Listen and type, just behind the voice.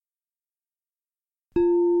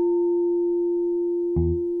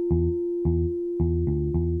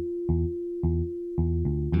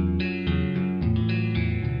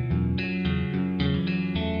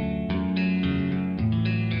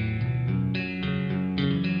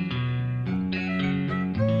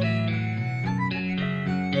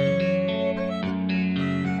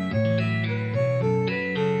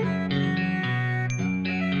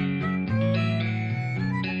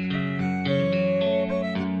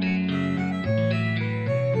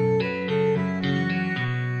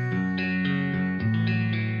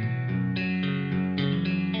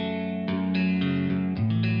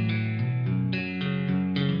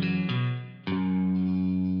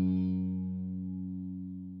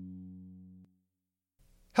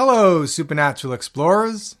Hello, Supernatural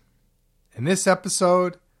Explorers. In this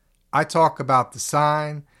episode, I talk about the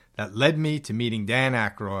sign that led me to meeting Dan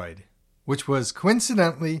Aykroyd, which was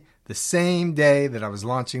coincidentally the same day that I was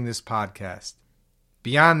launching this podcast.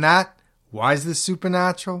 Beyond that, why is this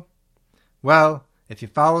supernatural? Well, if you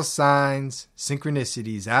follow signs,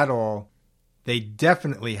 synchronicities at all, they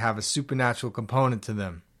definitely have a supernatural component to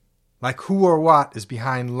them. Like who or what is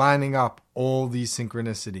behind lining up all these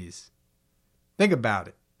synchronicities? Think about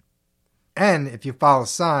it. And if you follow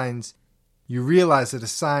signs, you realize that a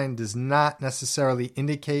sign does not necessarily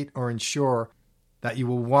indicate or ensure that you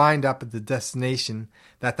will wind up at the destination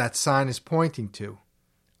that sign is pointing to.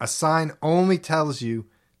 A sign only tells you,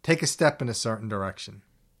 take a step in a certain direction.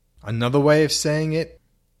 Another way of saying it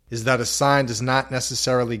is that a sign does not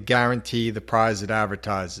necessarily guarantee the prize it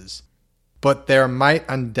advertises, but there might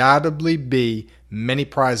undoubtedly be many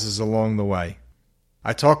prizes along the way.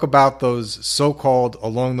 I talk about those so-called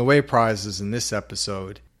along-the-way prizes in this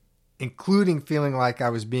episode, including feeling like I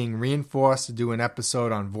was being reinforced to do an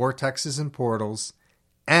episode on vortexes and portals,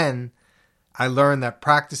 and I learned that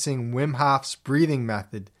practicing Wim Hof's breathing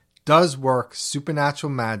method does work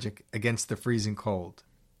supernatural magic against the freezing cold.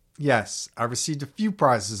 Yes, I received a few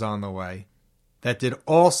prizes on the way that did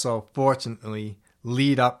also, fortunately,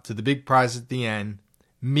 lead up to the big prize at the end,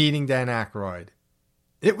 meeting Dan Aykroyd.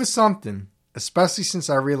 It was something, especially since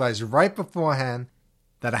I realized right beforehand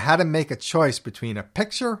that I had to make a choice between a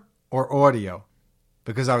picture or audio.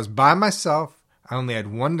 Because I was by myself, I only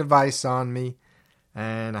had one device on me,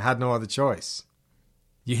 and I had no other choice.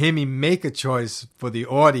 You hear me make a choice for the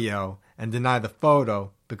audio and deny the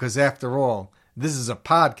photo because after all, this is a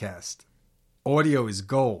podcast. Audio is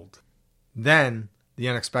gold. Then, the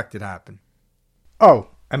unexpected happened. Oh,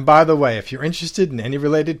 and by the way, if you're interested in any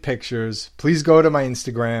related pictures, please go to my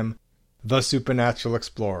Instagram, The Supernatural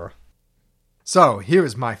Explorer. So, here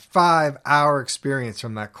is my 5-hour experience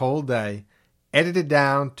from that cold day, edited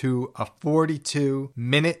down to a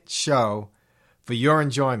 42-minute show for your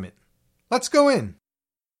enjoyment. Let's go in.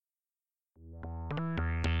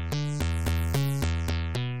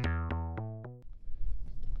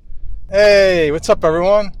 Hey, what's up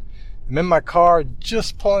everyone? I'm in my car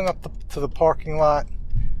just pulling up to the parking lot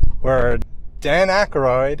where Dan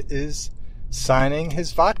Aykroyd is signing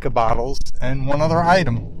his vodka bottles and one other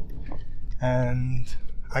item. And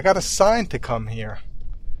I got a sign to come here.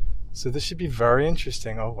 So this should be very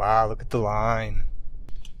interesting. Oh wow, look at the line.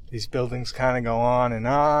 These buildings kind of go on. And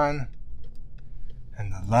the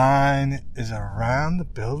line is around the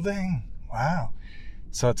building. Wow.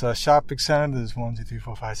 So it's a shopping center. There's 1, 2, 3,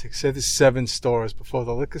 4, 5, 6, 7. There's 7 stores before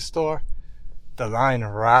the liquor store. The line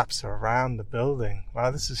wraps around the building.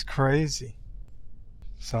 Wow, this is crazy.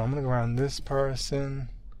 So I'm going to go around this person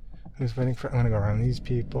who's waiting for... I'm going to go around these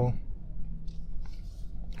people.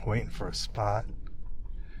 Waiting for a spot.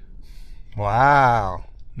 Wow.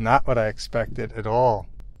 Not what I expected at all.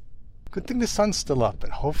 Good thing the sun's still up.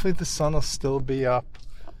 And hopefully the sun will still be up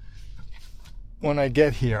when I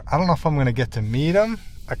get here. I don't know if I'm going to get to meet him.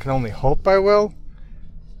 I can only hope I will.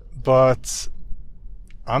 But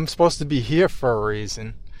I'm supposed to be here for a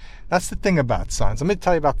reason. That's the thing about signs. Let me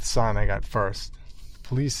tell you about the sign I got first.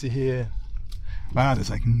 Police are here. Wow, there's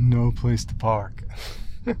like no place to park.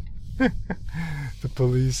 The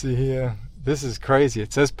police are here. This is crazy.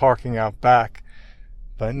 It says parking out back.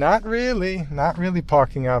 But not really. Not really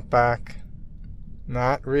parking out back.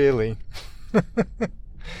 Not really.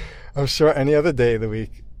 I'm sure any other day of the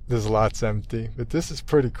week there's lots empty. But this is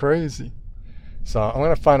pretty crazy. So I'm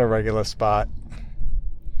going to find a regular spot.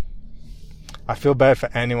 I feel bad for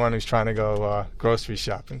anyone who's trying to go grocery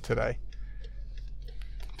shopping today.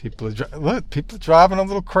 People are driving a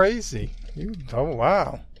little crazy. Oh,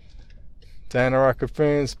 wow. Dan Aykroyd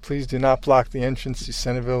fans, please do not block the entrance to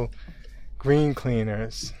Centerville Green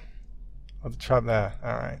Cleaners. Oh, the truck there.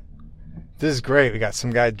 All right. This is great. We got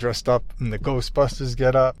some guy dressed up in the Ghostbusters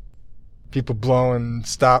get up. People blowing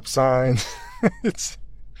stop signs. It's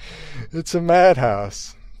a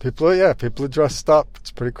madhouse. People are dressed up.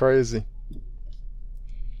 It's pretty crazy.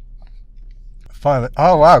 Finally,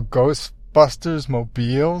 oh wow, Ghostbusters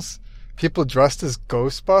mobiles. People dressed as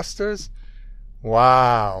Ghostbusters.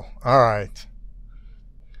 Wow. All right.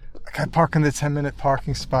 I got to park in the 10-minute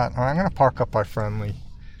parking spot. All right, I'm gonna park up by Friendly's.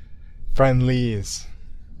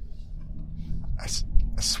 I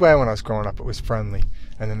swear when I was growing up it was Friendly,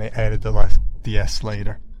 and then they added the S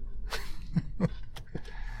later. It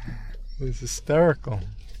was hysterical.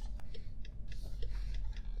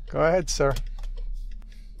 Go ahead, sir.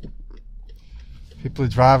 People are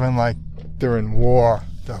driving like they're in war.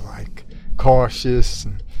 They're like cautious,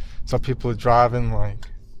 and some people are driving like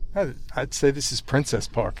I'd say this is princess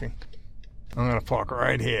parking. I'm going to park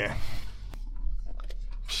right here.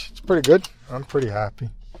 It's pretty good. I'm pretty happy.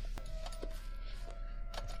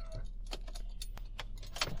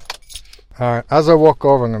 All right, as I walk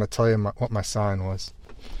over, I'm going to tell you what my sign was.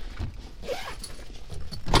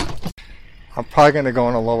 I'm probably going to go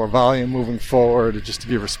on a lower volume moving forward just to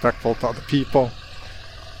be respectful to other people.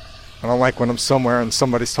 I don't like when I'm somewhere and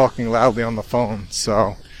somebody's talking loudly on the phone,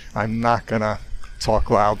 so I'm not going to talk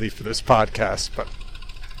loudly for this podcast, but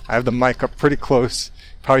I have the mic up pretty close.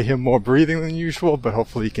 Probably hear more breathing than usual, but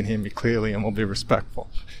hopefully you can hear me clearly and we'll be respectful.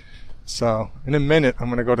 So in a minute, I'm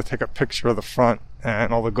going to go to take a picture of the front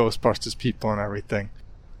and all the Ghostbusters people and everything.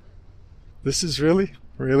 This is really,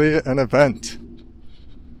 really an event.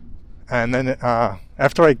 And then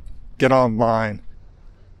after I get online,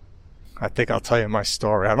 I think I'll tell you my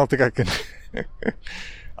story. I don't think I can...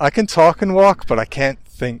 I can talk and walk, but I can't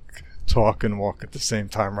think, talk, and walk at the same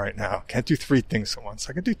time right now. Can't do 3 things at once.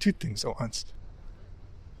 I can do 2 things at once.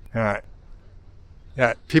 All right.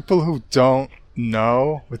 Yeah, people who don't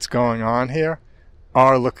know what's going on here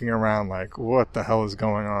are looking around like, what the hell is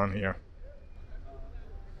going on here?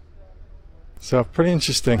 So, pretty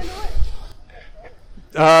interesting.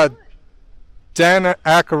 Dan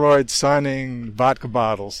Aykroyd signing vodka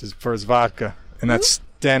bottles for his vodka. And that's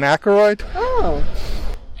Dan Aykroyd? Oh.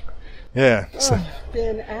 Yeah. Oh,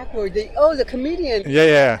 Dan Aykroyd. The comedian.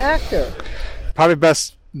 Yeah. Actor. Probably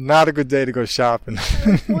best, not a good day to go shopping.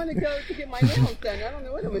 I want to go to get my nails done. I don't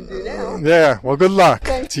know what I'm going to do now. Yeah, well, good luck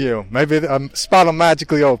to you. Maybe a spot will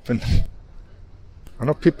magically open. I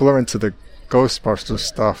know people are into the Ghostbusters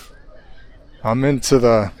stuff. I'm into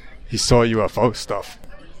the he saw UFO stuff.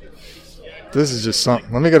 This is just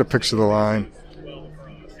something. Let me get a picture of the line.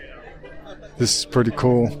 This is pretty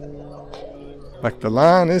cool. Like, the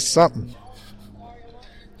line is something.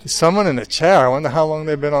 There's someone in a chair. I wonder how long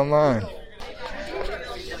they've been online.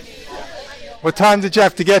 What time did you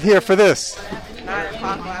have to get here for this? 9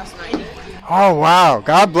 o'clock last night. Oh, wow.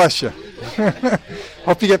 God bless you.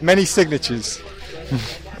 Hope you get many signatures.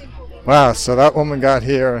 Wow, so that woman got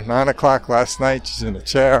here at 9 o'clock last night. She's in a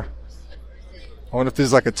chair. I wonder if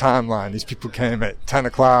there's like a timeline. These people came at 10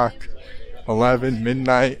 o'clock, 11,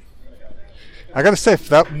 midnight. I gotta say, for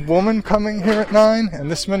that woman coming here at 9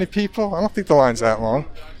 and this many people, I don't think the line's that long.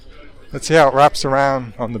 Let's see how it wraps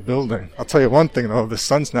around on the building. I'll tell you one thing though, the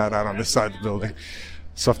sun's not out on this side of the building.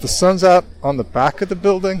 So if the sun's out on the back of the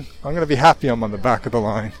building, I'm gonna be happy I'm on the back of the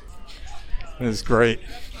line. It is great.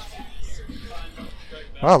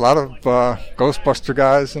 Well, a lot of Ghostbuster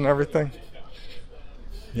guys and everything.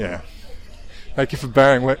 Yeah. Thank you for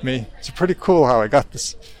bearing with me. It's pretty cool how I got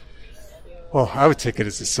this. Well, I would take it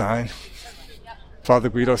as a sign. Father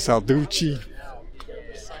Guido Salducci.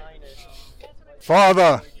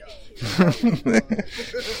 Father!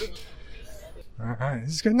 All right,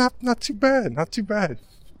 this is good. Not too bad. Not too bad.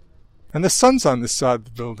 And the sun's on this side of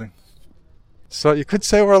the building. So you could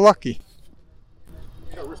say we're lucky.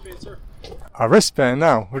 A wristband, sir? A wristband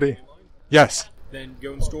now? What do you... Yes. Then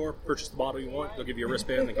go in the store, purchase the bottle you want. They'll give you a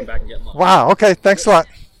wristband, then come back and get in line. Wow, okay, thanks a lot.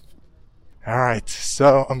 All right,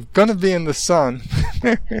 so I'm going to be in the sun.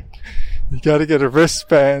 You got to get a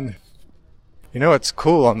wristband. You know, it's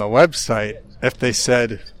cool on the website if they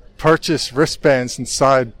said, purchase wristbands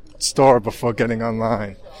inside store before getting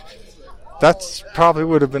online. That's probably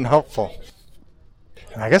would have been helpful.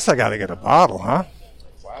 I guess I got to get a bottle, huh?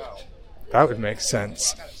 Wow. That would make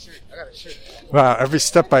sense. Wow, every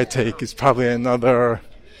step I take is probably another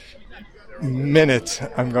minute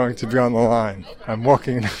I'm going to be on the line. I'm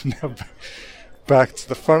walking back to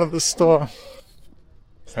the front of the store.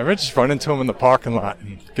 I might just run into him in the parking lot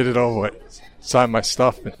and get it over with. Sign my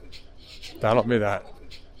stuff, and that'll be that.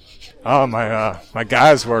 Oh, my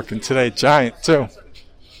guy's working today, Giant, too.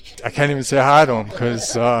 I can't even say hi to him,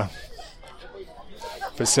 because if I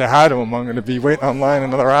say hi to him, I'm going to be waiting online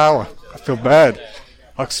another hour. I feel bad.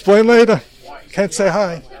 I'll explain later. Can't say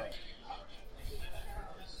hi.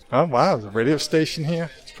 Oh, wow, there's a radio station here.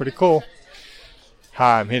 It's pretty cool.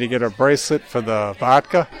 Hi, I'm here to get a bracelet for the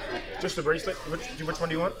vodka. Just the bracelet? Which one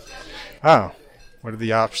do you want? Oh, what are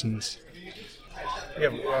the options? We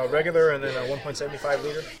have regular and then a 1.75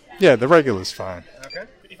 liter. Yeah, the regular's fine. Okay.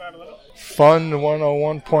 55 a little. Fun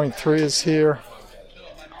 101.3 is here.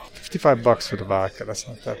 $55 for the vodka. That's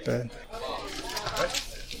not that bad. All right.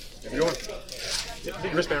 If you want.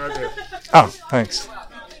 Big wristband right there. Oh, thanks.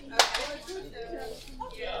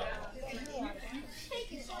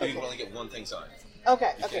 You can only get one thing signed.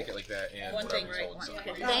 Okay. You can't get like that and One thing, right? whatever's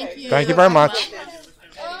Okay, thank you. Thank you very much.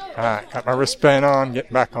 All right, got my wristband on,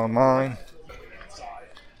 getting back online.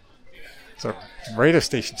 There's a radio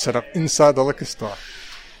station set up inside the liquor store.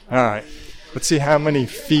 All right. Let's see how many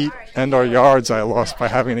feet and or yards I lost by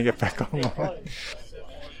having to get back on the line.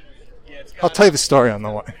 I'll tell you the story on the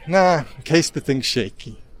line. In case the thing's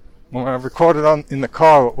shaky. When I recorded in the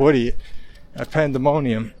car with Woody at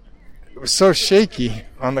Pandemonium, it was so shaky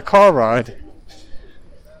on the car ride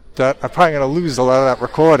that I'm probably going to lose a lot of that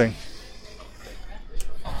recording.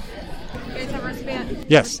 You guys have a wristband?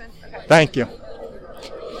 Yes. Thank you.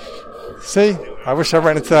 See, I wish I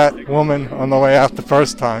ran into that woman on the way out the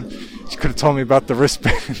first time. She could have told me about the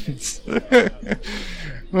wristbands.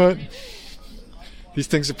 But these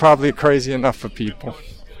things are probably crazy enough for people.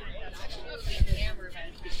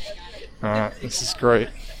 This is great.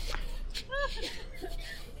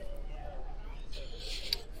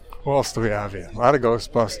 What else do we have here? A lot of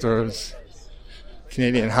Ghostbusters.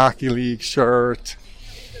 Canadian Hockey League shirt.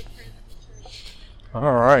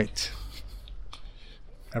 All right.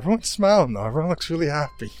 Everyone's smiling though. Everyone looks really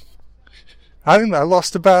happy. I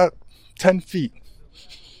lost about 10 feet.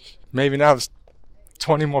 Maybe now there's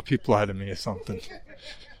 20 more people ahead of me or something.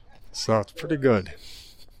 So it's pretty good.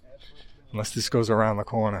 Unless this goes around the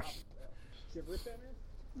corner.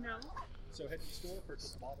 No. So head to the store,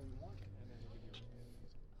 purchase a bottle you want, and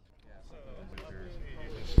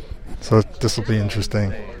then So this will be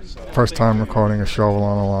interesting. First time recording a show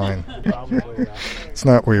on a line. It's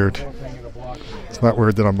not weird. It's not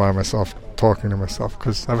weird that I'm by myself talking to myself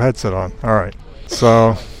because I have a headset on. All right.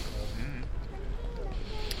 So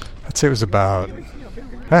I'd say it was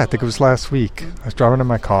I think it was last week. I was driving in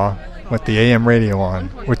my car with the AM radio on,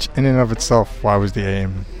 which in and of itself, why was the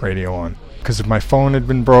AM radio on? Because my phone had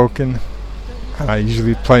been broken, and I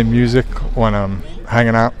usually play music when I'm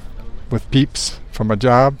hanging out with peeps from a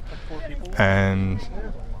job, and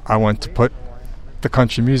I went to put the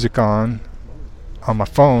country music on my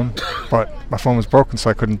phone, but my phone was broken, so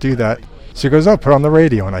I couldn't do that. So he goes, oh, put on the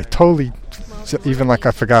radio, and I totally, even like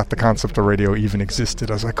I forgot the concept of radio even existed.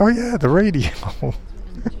 I was like, oh yeah, the radio.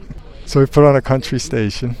 So we put on a country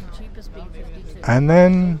station, and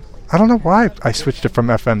then I don't know why I switched it from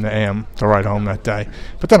FM to AM to ride home that day,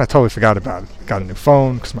 but then I totally forgot about it. Got a new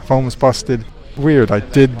phone because my phone was busted. Weird, I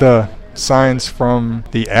did the signs from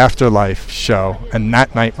the Afterlife show, and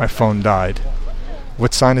that night my phone died.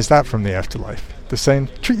 What sign is that from the Afterlife? The same,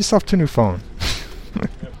 treat yourself to a new phone.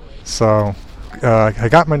 So I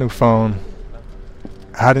got my new phone.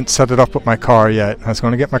 I hadn't set it up with my car yet. I was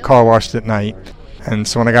going to get my car washed at night. And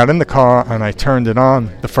so when I got in the car and I turned it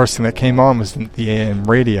on, the first thing that came on was the AM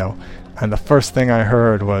radio. And the first thing I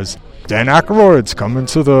heard was, Dan Aykroyd's coming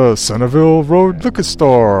to the Centerville Road liquor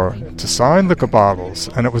store to sign liquor bottles.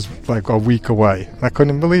 And it was like a week away. And I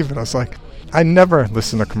couldn't believe it. I was like, I never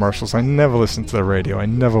listen to commercials. I never listen to the radio. I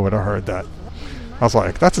never would have heard that. I was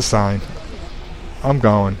like, that's a sign. I'm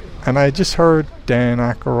going. And I just heard Dan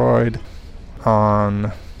Aykroyd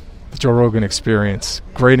on the Joe Rogan Experience.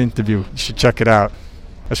 Great interview. You should check it out.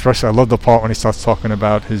 Especially, I love the part when he starts talking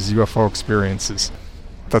about his UFO experiences.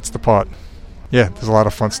 That's the part. Yeah, there's a lot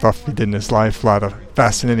of fun stuff he did in his life, a lot of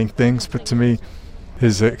fascinating things. But to me,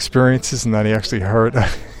 his experiences and that he actually heard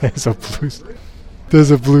there's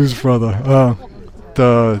a blues brother.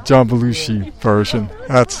 The John Belushi version.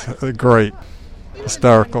 That's great.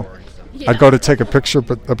 Hysterical. I'd go to take a picture,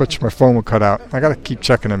 but I bet you my phone would cut out. I got to keep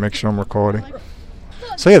checking to make sure I'm recording.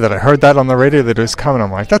 So yeah, that I heard that on the radio that it was coming.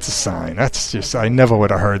 I'm like, that's a sign. That's just, I never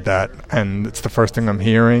would have heard that. And it's the first thing I'm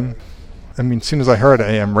hearing. I mean, as soon as I heard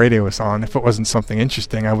AM radio was on, if it wasn't something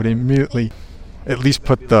interesting, I would immediately at least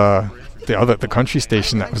put the country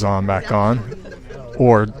station that was on back on,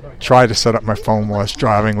 or try to set up my phone while I was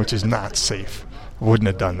driving, which is not safe. I wouldn't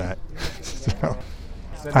have done that. So,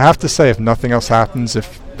 I have to say, if nothing else happens,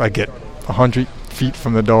 if I get 100 feet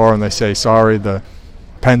from the door and they say, sorry, the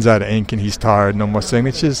pen's out of ink and he's tired, no more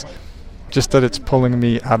signatures, just that it's pulling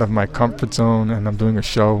me out of my comfort zone and I'm doing a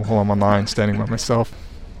show while I'm online standing by myself,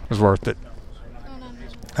 was worth it.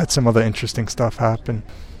 Had some other interesting stuff happen.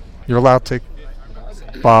 You're allowed to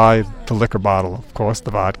buy the liquor bottle, of course,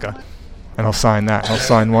 the vodka, and I'll sign that. I'll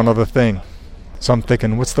sign one other thing. So I'm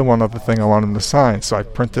thinking, what's the one other thing I want him to sign? So I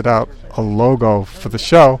printed out a logo for the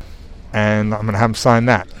show, and I'm going to have him sign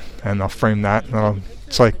that. And I'll frame that, and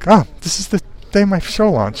it's like, this is the day my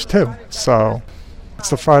show launched, too. So it's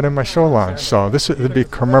the Friday my show launched. So this would be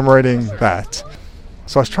commemorating that.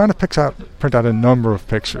 So I was trying to print out a number of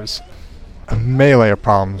pictures. A melee of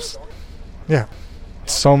problems. Yeah.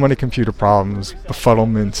 So many computer problems,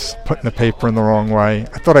 befuddlements, putting the paper in the wrong way.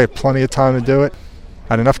 I thought I had plenty of time to do it.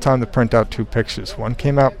 I had enough time to print out 2 pictures. One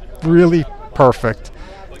came out really perfect,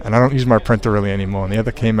 and I don't use my printer really anymore, and the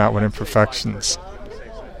other came out with imperfections.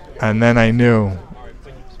 And then I knew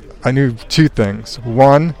 2 things.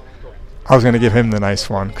 One, I was going to give him the nice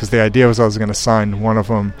one, because the idea was I was going to sign one of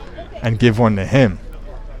them and give one to him.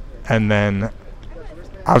 And then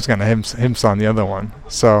I was going to him sign the other one.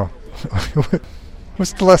 So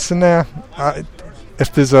what's the lesson there?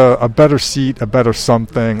 If there's a better seat, a better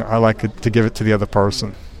something, I like it to give it to the other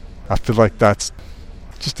person. I feel like that's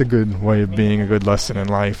just a good way of being, a good lesson in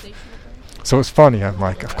life. So it's funny, I'm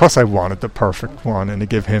like, of course I wanted the perfect one, and to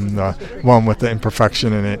give him the one with the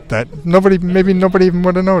imperfection in it that maybe nobody even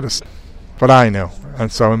would have noticed. But I knew.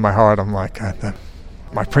 And so in my heart, I'm like, God,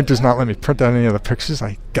 my printer's not letting me print out any of the pictures.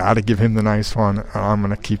 I gotta give him the nice one, and I'm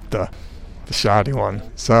gonna keep the shoddy one.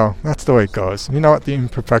 So that's the way it goes. You know what? The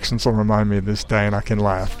imperfections will remind me of this day, and I can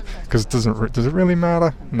laugh, because does it really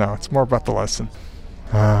matter? No, it's more about the lesson.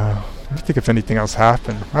 Let me think if anything else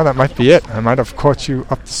happened. Well, that might be it. I might have caught you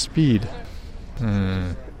up to speed.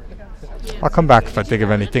 I'll come back if I think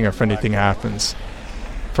of anything, or if anything happens.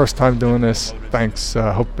 First time doing this. Thanks.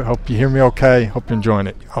 Hope you hear me okay. Hope you're enjoying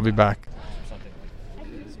it. I'll be back.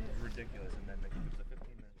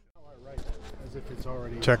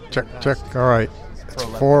 Check. All right. It's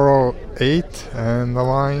 4:08, and the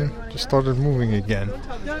line just started moving again.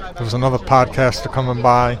 There was another podcaster coming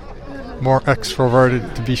by, more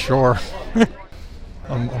extroverted to be sure.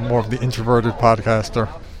 I'm more of the introverted podcaster.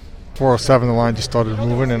 4:07, the line just started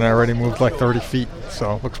moving, and I already moved like 30 feet,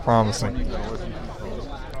 so it looks promising.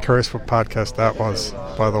 Curious what podcast that was,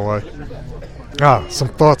 by the way. Some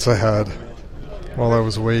thoughts I had while I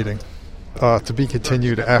was waiting. To be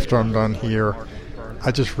continued after I'm done here. I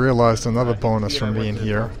just realized another bonus from being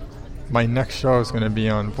here. My next show is going to be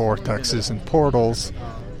on vortexes and portals,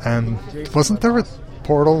 and wasn't there a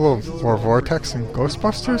portal or vortex in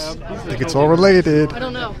Ghostbusters? I think it's all related. I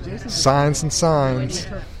don't know. Signs and signs.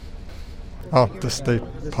 Oh, the Stay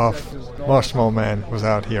Puft Marshmallow Man was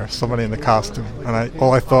out here. Somebody in the costume. And I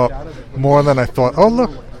thought, oh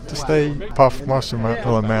look, the Stay Puft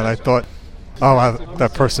Marshmallow Man. I thought,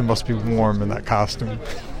 that person must be warm in that costume.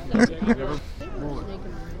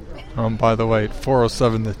 By the way, at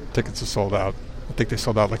 4:07, the tickets are sold out. I think they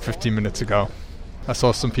sold out like 15 minutes ago. I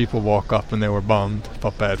saw some people walk up and they were bummed.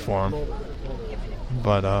 Felt bad for them.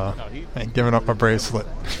 But I ain't giving up my bracelet.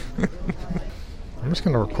 I'm just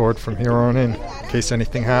going to record from here on in case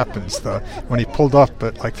anything happens. When he pulled up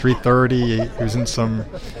at like 3:30, he was in some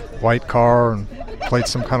white car and played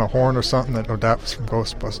some kind of horn or something that no doubt was from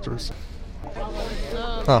Ghostbusters.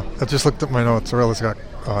 I just looked at my notes. I realized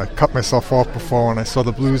I cut myself off before when I saw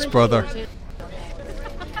the Blues Brother.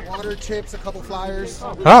 Water, chips, a couple flyers.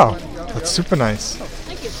 Oh, that's super nice.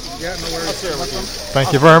 Thank you. Yeah, no worries.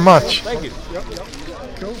 Thank you very much. Thank you. Yep.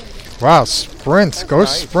 Cool. Wow, Sprint. Go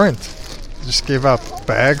Sprint. Just gave out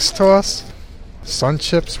bags to us. Sun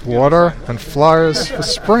chips, water, and flyers for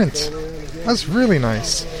Sprint. That's really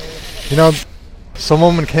nice. You know, some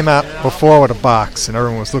woman came out before with a box, and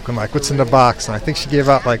everyone was looking like, what's in the box? And I think she gave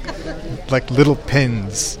out like little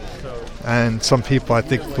pins. And some people, I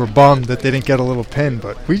think, were bummed that they didn't get a little pin,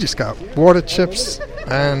 but we just got water chips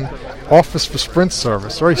and Office for Sprint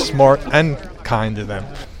service. Very smart and kind of them.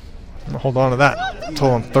 I'm going to hold on to that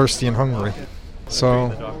until I'm thirsty and hungry.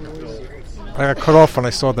 So I got cut off when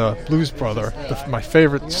I saw the Blues Brother. My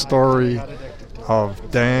favorite story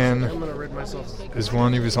of Dan is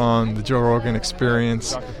when he was on the Joe Rogan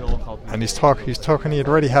Experience, and he's talking. He had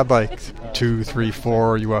already had like 2, 3,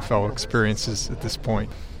 4 UFO experiences at this point,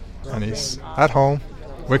 and he's at home,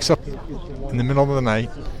 wakes up in the middle of the night,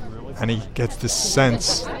 and he gets this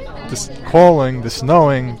sense, this calling, this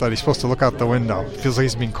knowing that he's supposed to look out the window. It feels like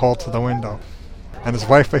he's being called to the window, and his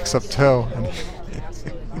wife wakes up too, and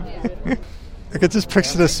I could just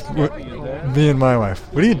picture this with me and my wife.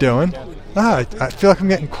 What are you doing? I feel like I'm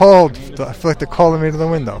getting called. I feel like they're calling me to the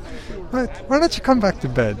window. Why don't you come back to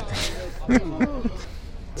bed?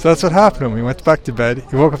 So that's what happened. We went back to bed.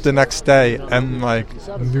 He woke up the next day, and like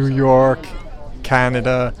New York,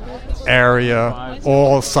 Canada area,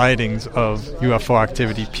 all sightings of UFO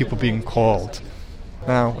activity, people being called.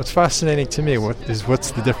 Now, what's fascinating to me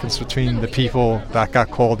what's the difference between the people that got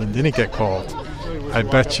called and didn't get called. I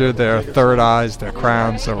bet you their third eyes, their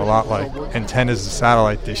crowns are a lot like antennas and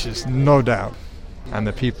satellite dishes, no doubt. And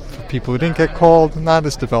the people who didn't get called, not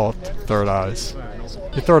as developed third eyes.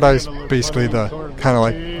 Your third eye is basically the kind of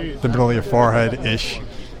like the middle of your forehead-ish,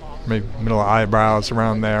 maybe middle of eyebrows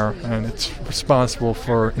around there, and it's responsible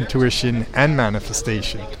for intuition and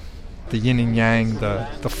manifestation. The yin and yang,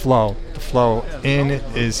 the flow. The flow in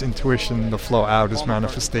is intuition, the flow out is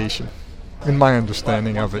manifestation, in my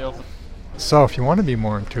understanding of it. So if you want to be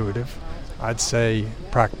more intuitive, I'd say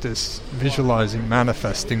practice visualizing,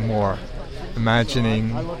 manifesting more,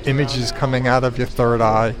 imagining images coming out of your third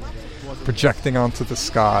eye, projecting onto the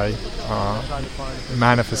sky,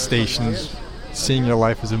 manifestations, seeing your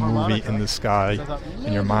life as a movie in the sky,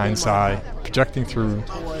 in your mind's eye, projecting through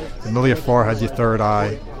the middle of your forehead, your third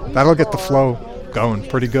eye. That'll get the flow going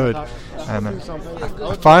pretty good. And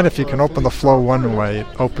I find if you can open the flow one way, it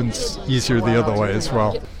opens easier the other way as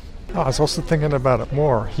well. I was also thinking about it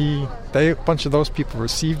more. A bunch of those people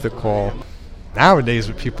received the call. Nowadays,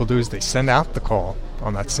 what people do is they send out the call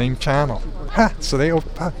on that same channel. So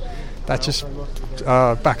that just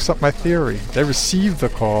backs up my theory. They received the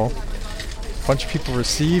call. A bunch of people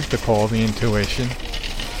received the call, the intuition,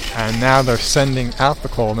 and now they're sending out the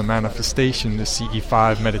call, the manifestation, the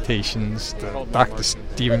CE5 meditations, the Dr.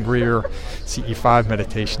 Stephen Greer CE5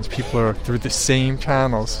 meditations. People are through the same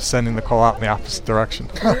channels sending the call out in the opposite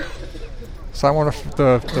direction. So I want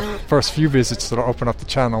the first few visits to open up the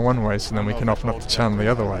channel one way, so then we can open up the channel the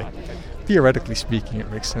other way. Theoretically speaking,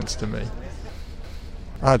 it makes sense to me.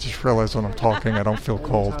 I just realize when I'm talking, I don't feel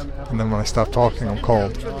cold, and then when I stop talking, I'm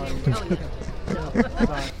cold.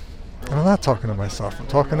 I'm not talking to myself. I'm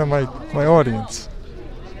talking to my audience.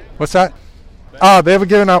 What's that? They ever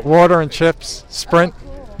giving out water and chips? Sprint?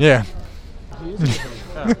 Yeah.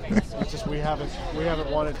 It's just we haven't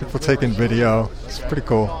wanted to. People taking video. It's pretty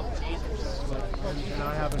cool.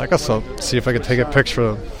 I guess I'll see if I can take a picture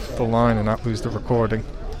of the line and not lose the recording.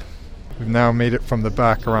 We've now made it from the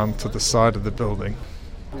back around to the side of the building.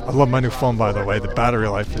 I love my new phone, by the way. The battery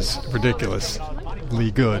life is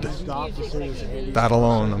ridiculously good. That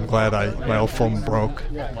alone, I'm glad my old phone broke.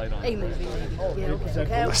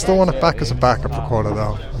 I still want it back as a backup recorder,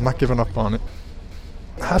 though. I'm not giving up on it.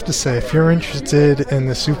 I have to say, if you're interested in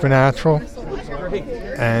the supernatural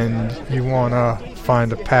and you want to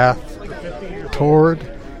find a path toward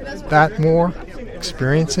that more,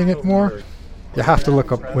 experiencing it more, you have to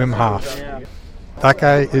look up Wim Hof. That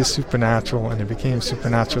guy is supernatural, and he became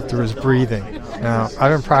supernatural through his breathing. Now,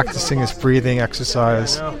 I've been practicing his breathing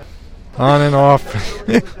exercise on and off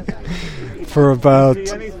for about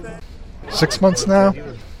 6 months now.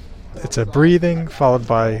 It's a breathing followed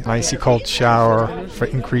by an icy cold shower for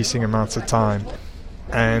increasing amounts of time.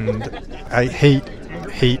 And I hate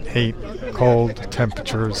cold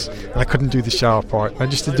temperatures. And I couldn't do the shower part. I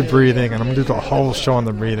just did the breathing, and I'm going to do the whole show on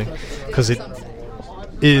the breathing because it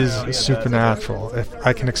is supernatural. If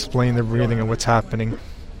I can explain the breathing and what's happening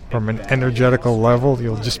from an energetical level,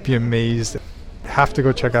 you'll just be amazed. You have to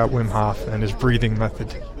go check out Wim Hof and his breathing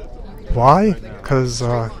method. Why? Because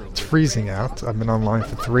it's freezing out. I've been online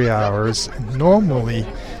for 3 hours. And normally,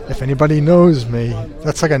 if anybody knows me,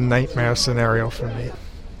 that's like a nightmare scenario for me.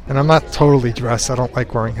 And I'm not totally dressed. I don't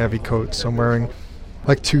like wearing heavy coats. So I'm wearing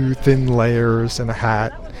like 2 thin layers and a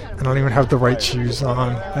hat. I don't even have the right shoes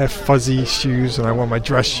on. I have fuzzy shoes, and I wear my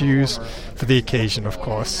dress shoes for the occasion, of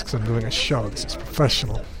course, because I'm doing a show. This is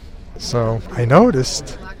professional. So I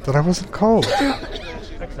noticed that I wasn't cold.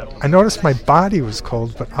 I noticed my body was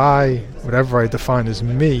cold, but whatever I define as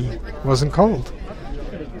me, wasn't cold.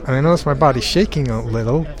 And I noticed my body shaking a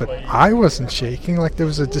little, but I wasn't shaking. Like there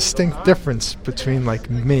was a distinct difference between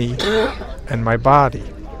like me and my body.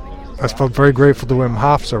 I felt very grateful to Wim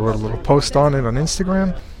Hof, so I wrote a little post on it on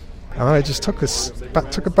Instagram. And I just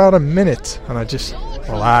took about a minute, and I just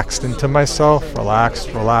relaxed into myself, relaxed.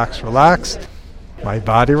 My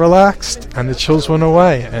body relaxed, and the chills went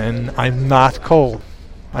away, and I'm not cold.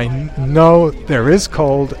 I know there is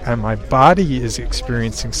cold, and my body is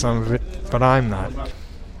experiencing some of it, but I'm not.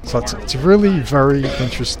 So it's really very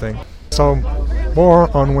interesting. So more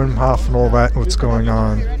on Wim Hof and all that, and what's going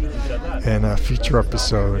on in a future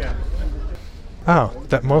episode.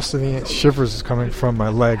 That most of the shivers is coming from my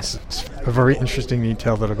legs. It's a very interesting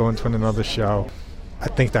detail that I'll go into in another show. I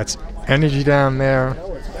think that's energy down there.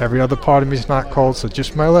 Every other part of me is not cold, so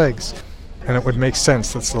just my legs. And it would make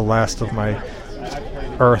sense. That's the last of my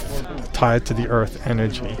earth, tied to the earth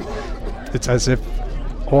energy. It's as if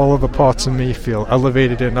all of the parts of me feel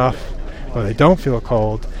elevated enough, but they don't feel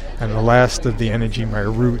cold. And the last of the energy, my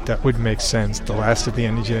root, that would make sense. The last of the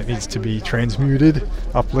energy that needs to be transmuted,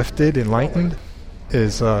 uplifted, enlightened,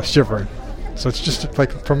 is shivering. So it's just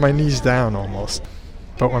like from my knees down almost.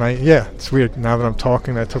 But when it's weird. Now that I'm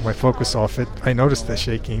talking, I took my focus off it. I noticed the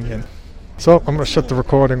shaking, and so I'm going to shut the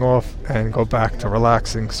recording off and go back to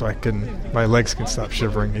relaxing so my legs can stop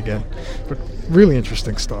shivering again. But really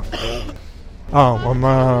interesting stuff. I'm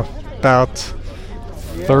about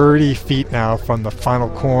 30 feet now from the final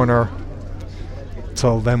corner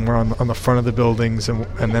till then we're on the front of the buildings,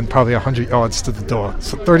 and then probably 100 yards to the door.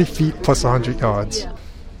 So 30 feet plus 100 yards.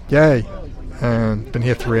 Yay. And been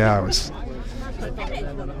here 3 hours.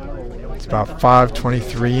 It's about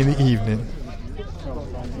 5:23 in the evening.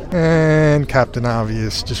 And Captain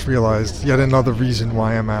Obvious just realized yet another reason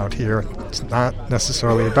why I'm out here. It's not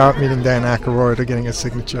necessarily about meeting Dan Aykroyd or getting a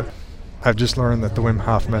signature. I've just learned that the Wim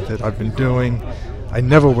Hof method I've been doing, I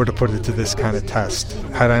never would have put it to this kind of test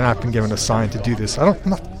had I not been given a sign to do this. I'm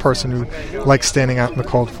not the person who likes standing out in the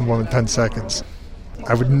cold for more than 10 seconds.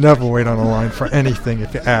 I would never wait on a line for anything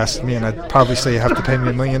if you asked me, and I'd probably say you have to pay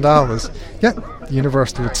me $1 million. Yet, the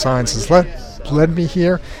universe through its signs has led me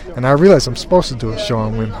here, and I realize I'm supposed to do a show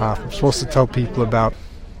on Wim Hof. I'm supposed to tell people about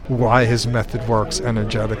why his method works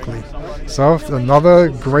energetically. So, another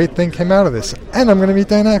great thing came out of this, and I'm going to meet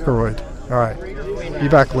Dan Aykroyd. All right, be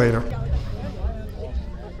back later.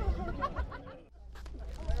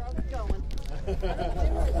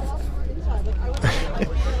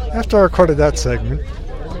 After I recorded that segment,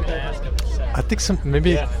 I think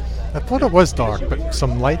I thought it was dark, but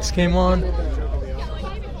some lights came on.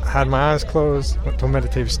 I had my eyes closed, went to a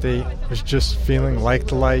meditative state, was just feeling like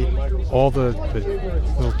the light. All the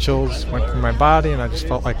little chills went through my body, and I just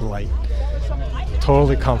felt like light.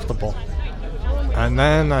 Totally comfortable. And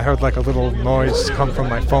then I heard like a little noise come from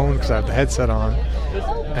my phone because I had the headset on,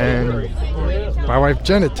 and my wife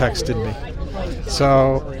Jen had texted me.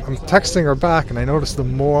 So I'm texting her back, and I notice the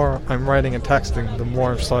more I'm writing and texting, the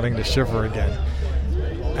more I'm starting to shiver again.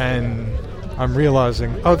 And I'm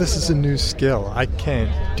realizing, this is a new skill. I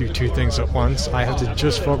can't do two things at once. I have to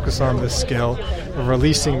just focus on this skill of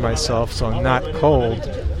releasing myself so I'm not cold.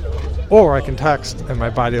 Or I can text, and my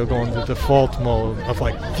body will go into default mode of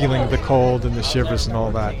like feeling the cold and the shivers and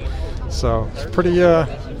all that. So it's pretty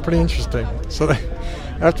interesting. So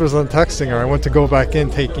after I was done texting her, I went to go back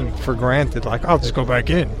in, taking for granted, like, I'll just go back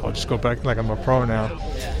in. I'll just go back like I'm a pro now.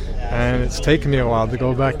 And it's taken me a while to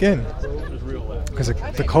go back in, because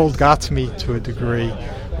the cold got to me to a degree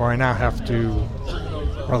where I now have to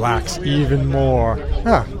relax even more.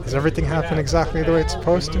 Does everything happen exactly the way it's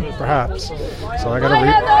supposed to? Perhaps. So I got to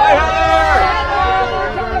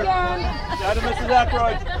Shout out to Mrs.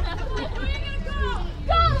 Aykroyd.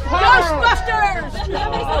 Ghostbusters!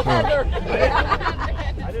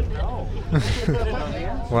 I didn't know.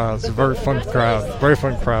 Wow, it's a very fun crowd. Very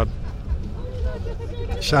fun crowd.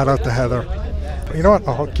 Shout out to Heather. You know what?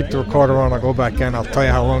 I'll keep the recorder on. I'll go back in. I'll tell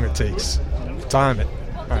you how long it takes. Time it.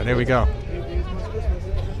 All right, there we go.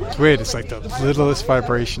 It's weird. It's like the littlest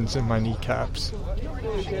vibrations in my kneecaps.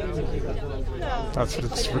 That's what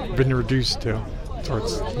it's been reduced to. So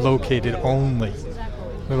it's located only.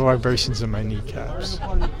 Little vibrations in my kneecaps.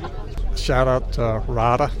 Shout out to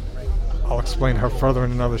Radha. I'll explain her further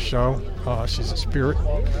in another show. She's a spirit.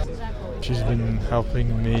 She's been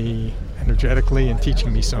helping me energetically and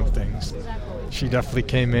teaching me some things. She definitely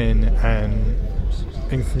came in and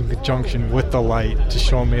in conjunction with the light to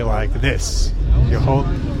show me like this. You hold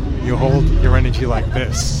your energy like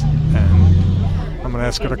this. And I'm going to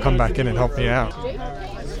ask her to come back in and help me out.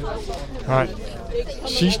 All right.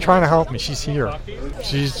 She's trying to help me. She's here.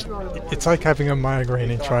 It's like having a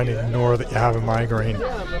migraine and trying to ignore that you have a migraine,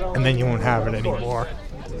 and then you won't have it anymore.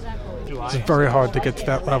 It's very hard to get to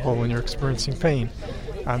that level when you're experiencing pain.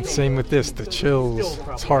 And same with this, the chills.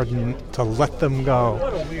 It's hard to let them go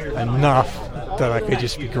enough that I could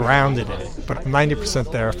just be grounded in it. But I'm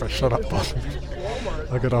 90% there if I shut up.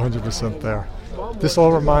 I get 100% there. This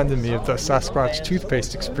all reminded me of the Sasquatch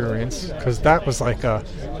toothpaste experience, because that was like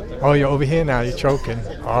oh, you're over here now, you're choking.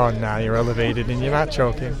 Oh, now you're elevated and you're not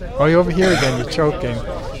choking. Oh, you're over here again, you're choking.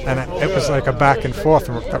 And it was like a back and forth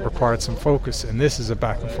that required some focus. And this is a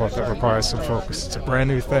back and forth that requires some focus. It's a brand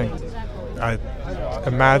new thing. I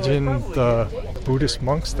imagine the Buddhist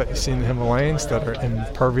monks that you see in the Himalayas that are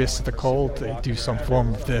impervious to the cold, they do some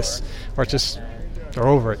form of this, or they're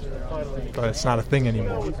over it. But it's not a thing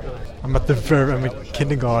anymore. I'm at the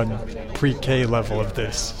kindergarten, pre-K level of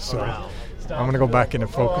this. So I'm going to go back in and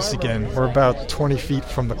focus again. We're about 20 feet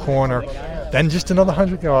from the corner, then just another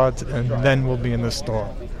 100 yards, and then we'll be in the store.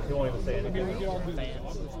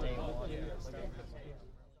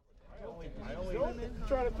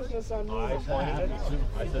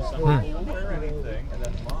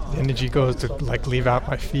 The energy goes to like leave out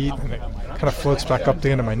my feet, and it kind of floats back up the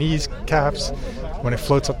end of my kneecaps. When it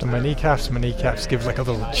floats up to my kneecaps give like a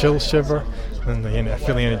little chill shiver, and I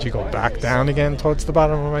feel the energy go back down again towards the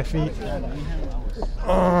bottom of my feet.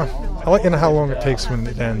 I'll let you know how long it takes when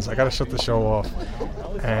it ends. I gotta shut the show off,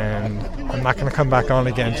 and I'm not gonna come back on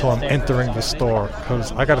again until I'm entering the store,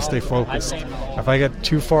 because I gotta stay focused. If I get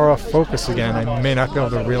too far off focus again, I may not be able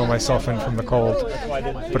to reel myself in from the cold.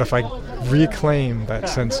 But if I reclaim that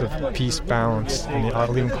sense of peace, balance, and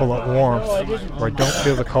I'll even call it warmth, where I don't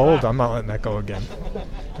feel the cold, I'm not letting that go again.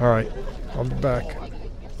 All right, I'll be back.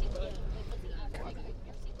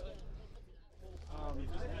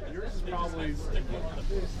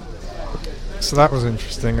 So that was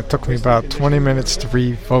interesting. It took me about 20 minutes to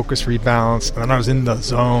refocus, rebalance, and then I was in the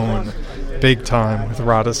zone big time with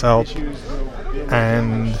Radha's help.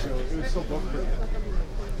 And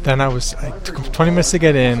then it took 20 minutes to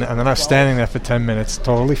get in, and then I was standing there for 10 minutes,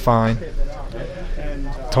 totally fine,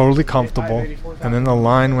 totally comfortable. And then the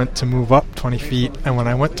line went to move up 20 feet, and when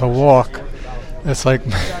I went to walk, it's like,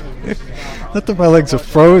 not that my legs are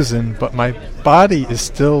frozen, but my body is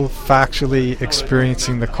still factually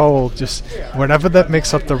experiencing the cold. Just whatever that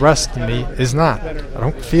makes up the rest of me is not. I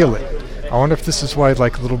don't feel it. I wonder if this is why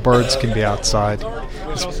like little birds can be outside.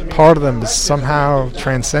 Part of them has somehow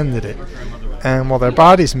transcended it. And while their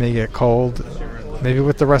bodies may get cold, maybe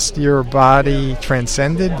with the rest of your body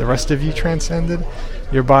transcended, the rest of you transcended,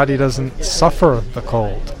 your body doesn't suffer the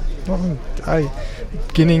cold. Well,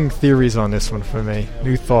 beginning theories on this one for me.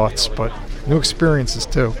 New thoughts, but new experiences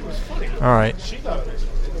too. Alright.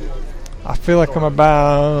 I feel like I'm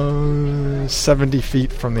about 70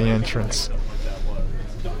 feet from the entrance.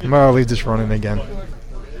 I'm gonna leave this running again.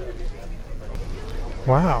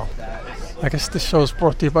 Wow. I guess this show is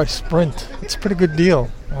brought to you by Sprint. It's a pretty good deal.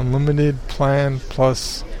 Unlimited plan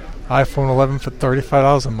plus iPhone 11 for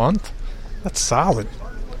 $35 a month. That's solid.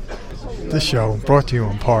 This show brought to you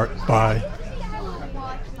in part by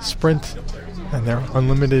Sprint and their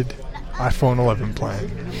unlimited iPhone 11 plan.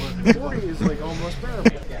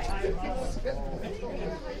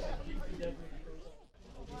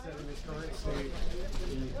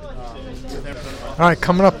 Alright,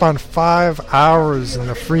 coming up on 5 hours in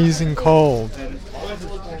the freezing cold.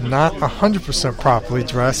 Not 100% properly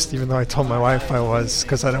dressed, even though I told my wife I was,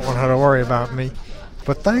 because I didn't want her to worry about me.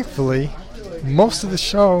 But thankfully, most of the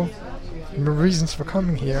show, the reasons for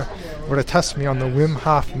coming here, were to test me on the Wim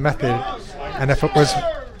Hof method, and if it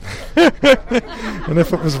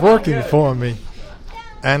was working for me.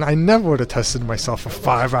 And I never would have tested myself for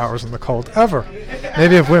 5 hours in the cold, ever.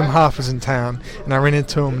 Maybe if Wim Hof was in town, and I ran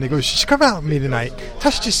into him, and he goes, "You should come out with me tonight,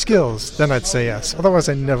 test your skills," then I'd say yes. Otherwise,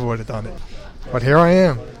 I never would have done it. But here I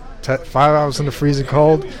am, 5 hours in the freezing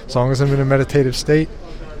cold. As long as I'm in a meditative state,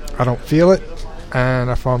 I don't feel it.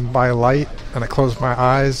 And if I'm by light, and I close my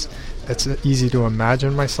eyes, it's easy to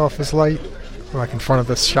imagine myself as light, like in front of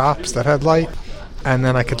the shops that had light. And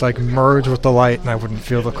then I could like merge with the light, and I wouldn't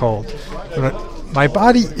feel the cold. My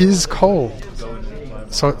body is cold,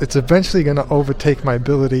 so it's eventually going to overtake my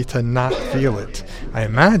ability to not feel it, I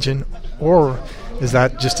imagine. Or is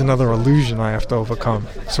that just another illusion I have to overcome,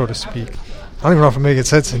 so to speak? I don't even know if I'm making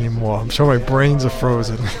sense anymore. I'm sure my brains are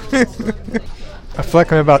frozen. I feel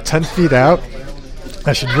like I'm about 10 feet out.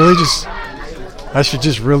 I should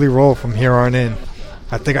just really roll from here on in.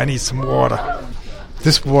 I think I need some water.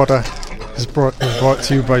 This water is brought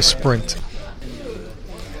to you by Sprint.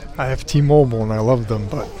 I have T-Mobile and I love them,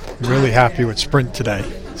 but I'm really happy with Sprint today.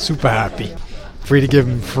 Super happy. Free to give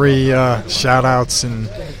them free shout-outs and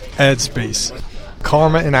ad space.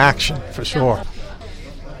 Karma in action, for sure.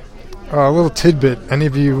 A little tidbit. Any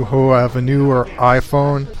of you who have a newer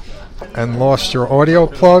iPhone and lost your audio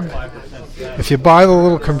plug, if you buy the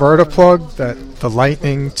little converter plug, the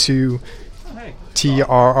Lightning to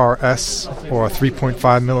TRRS or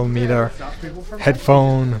 3.5 millimeter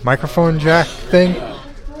headphone microphone jack thing,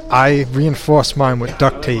 I reinforced mine with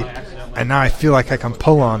duct tape, and now I feel like I can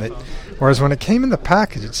pull on it. Whereas when it came in the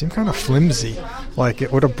package, it seemed kind of flimsy, like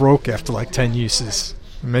it would have broke after like 10 uses.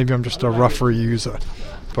 Maybe I'm just a rougher user.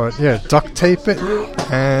 But yeah, duct tape it,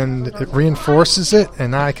 and it reinforces it,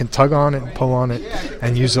 and now I can tug on it and pull on it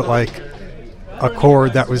and use it like a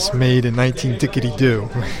cord that was made in 19-dickety-doo.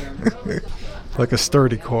 Like a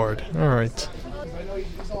sturdy cord. Alright.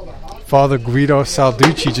 Father Guido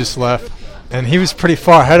Salducci just left. And he was pretty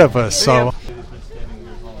far ahead of us, so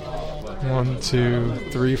 1, 2,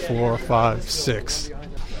 3, 4, 5, 6.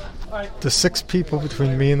 The 6 people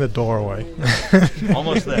between me and the doorway.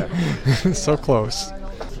 Almost there. So close.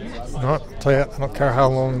 I'll tell you, I don't care how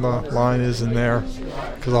long the line is in there,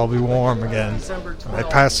 because I'll be warm again. I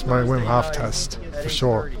passed my Wim Hof test, for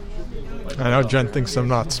sure. I know Jen thinks I'm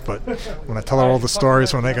nuts, but when I tell her all the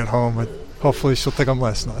stories when I get home, hopefully she'll think I'm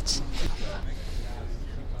less nuts.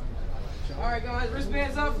 Alright guys,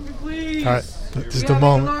 wristbands up for me please. Alright, this is the take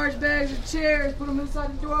moment. large bags of chairs, put them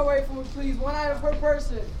inside the doorway for me please. 1 item per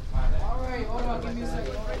person. Alright, hold on, give me a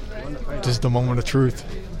second. This is the moment of truth.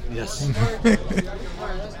 Yes. Alright,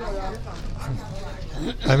 let's go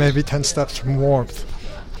y'all. I may be 10 steps from warmth.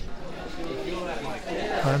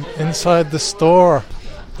 I'm inside the store.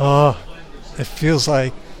 It feels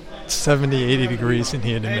like 70, 80 degrees in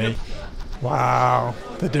here to me. Wow,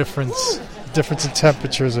 the difference in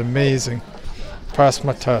temperature is amazing. Passed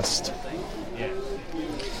my test.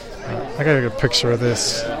 I gotta get a picture of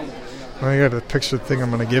this. I got a picture of the thing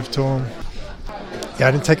I'm going to give to him. Yeah,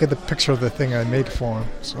 I didn't take the picture of the thing I made for him.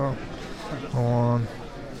 So, hold on.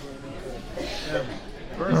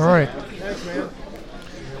 All right.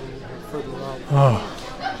 Oh,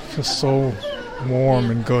 just so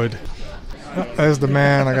warm and good. There's the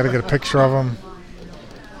man. I got to get a picture of him.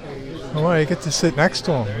 Oh, I get to sit next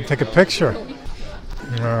to him and take a picture.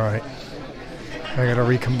 All right. I got to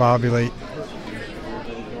recombobulate.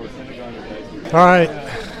 All right.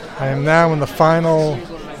 I am now in the final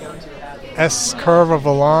S curve of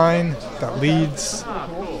a line that leads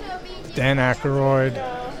to Dan Aykroyd.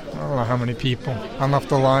 I don't know how many people. I don't know if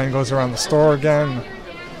the line goes around the store again.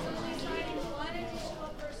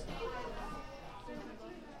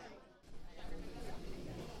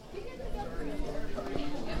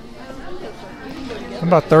 I'm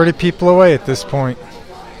about 30 people away at this point.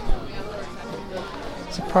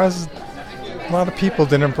 Surprised a lot of people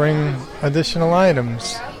didn't bring additional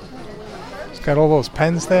items. It's got all those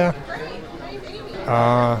pens there.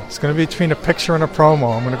 It's going to be between a picture and a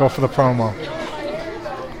promo. I'm going to go for the promo.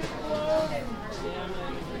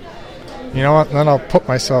 You know what? Then I'll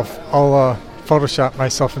Photoshop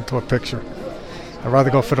myself into a picture. I'd rather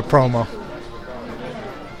go for the promo.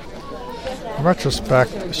 In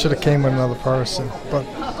retrospect, I should have came with another person, but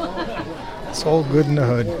it's all good in the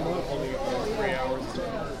hood.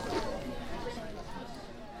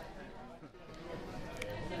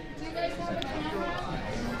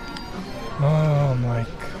 Oh, Mike.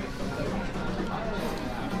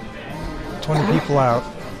 20 people out.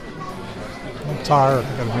 I'm tired.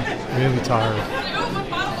 I'm really tired.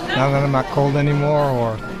 Now that I'm not cold anymore,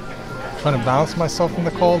 or trying to balance myself in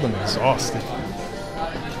the cold, I'm exhausted.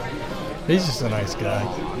 He's just a nice guy.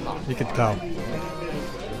 You can tell.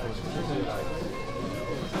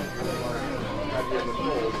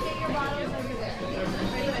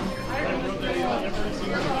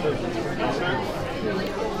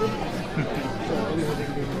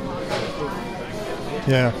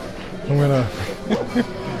 Yeah, I'm gonna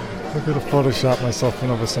Photoshop myself in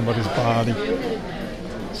over somebody's body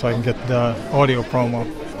so I can get the audio promo.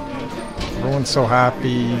 Everyone's so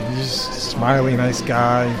happy. He's just a smiley, nice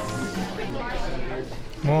guy.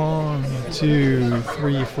 1, 2,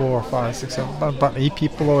 3, 4, 5, 6, 7, about 8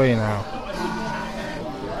 people away now.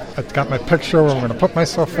 I've got my picture. I'm going to put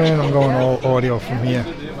myself in. I'm going all audio from here.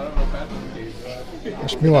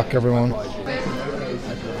 Wish me luck, everyone.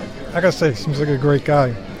 I gotta say, seems like a great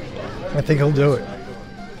guy. I think he'll do it.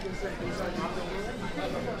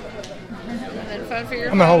 And then phone for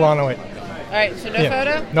your I'm going to hold on to it. All right, so no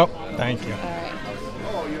photo? Nope, thank you. All right.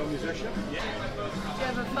 Do you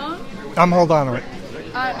have a phone? I'm hold on to it.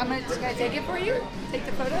 Can I take it for you? Take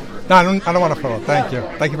the photo? No, I don't want a photo. Thank you.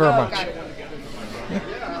 Thank you very much. Got it.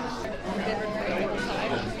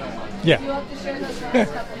 Yeah. You have to share this. You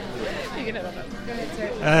can hit on that. Go ahead, sir.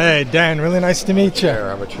 Hey, Dan, really nice to meet you.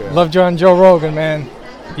 have a chair. Love John Joe Rogan, man.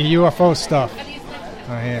 Your UFO stuff. Oh,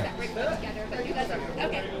 yeah.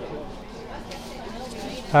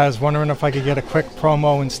 I was wondering if I could get a quick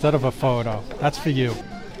promo instead of a photo. That's for you.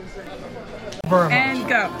 And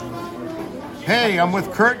go. Hey, I'm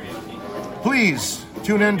with Kurt. Please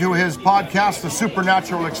tune in to his podcast, The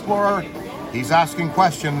Supernatural Explorer. He's asking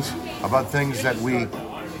questions about things that we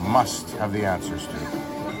must have the answers to.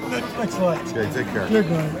 Thanks a lot. Okay, take care. You're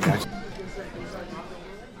good.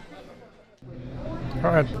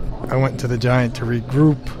 All right, I went to the Giant to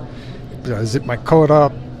regroup. I zipped my coat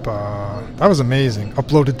up. That was amazing.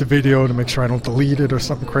 Uploaded the video to make sure I don't delete it or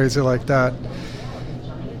something crazy like that.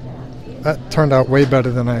 That turned out way better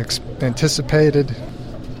than I anticipated.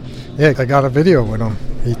 Yeah, I got a video with him.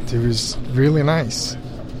 He was really nice.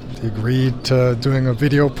 He agreed to doing a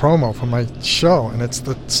video promo for my show, and it's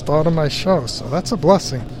the start of my show, so that's a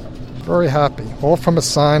blessing. Very happy. All from a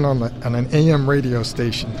sign on an AM radio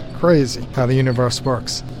station. Crazy how the universe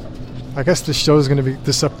works. I guess this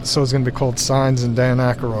episode is going to be called Signs and Dan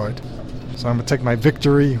Aykroyd. So I'm going to take my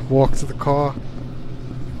victory, walk to the car.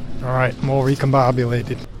 All right, I'm all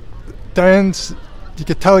recombobulated. You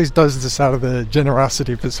can tell he does this out of the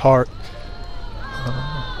generosity of his heart.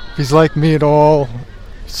 If he's like me at all,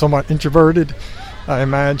 somewhat introverted, I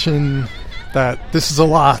imagine that this is a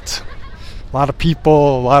lot of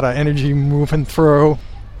people, a lot of energy moving through.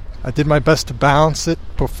 I did my best to balance it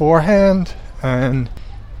beforehand, and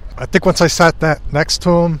I think once I sat next to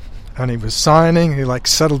him and he was signing, he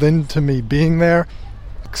settled into me being there.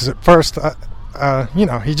 Because at first, they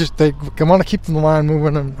want to keep the line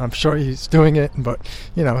moving, and I'm sure he's doing it, but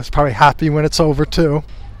he's probably happy when it's over too.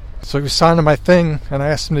 So he was signing my thing, and I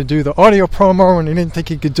asked him to do the audio promo, and he didn't think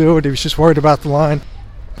he could do it. He was just worried about the line.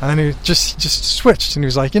 And then he just switched, and he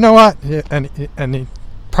was like, you know what? And he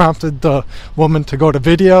prompted the woman to go to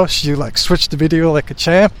video. She like switched the video like a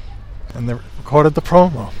champ, and they recorded the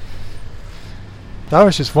promo. That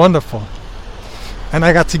was just wonderful. And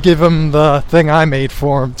I got to give him the thing I made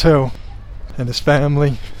for him too, and his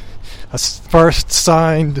family. A first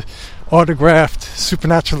signed, autographed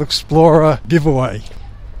Supernatural Explorer giveaway,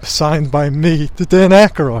 signed by me, To Dan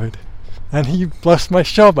Aykroyd. And he blessed my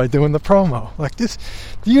show by doing the promo. Like this,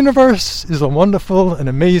 the universe is a wonderful and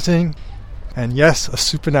amazing, and yes, a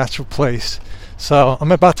supernatural place. So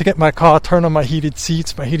I'm about to get my car, turn on my heated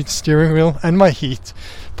seats, my heated steering wheel, and my heat,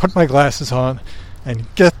 put my glasses on,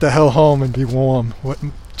 and get the hell home and be warm with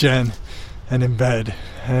Jen and in bed.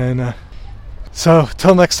 And so,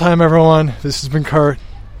 till next time, everyone, this has been Kurt,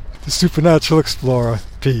 the Supernatural Explorer.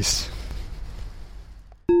 Peace.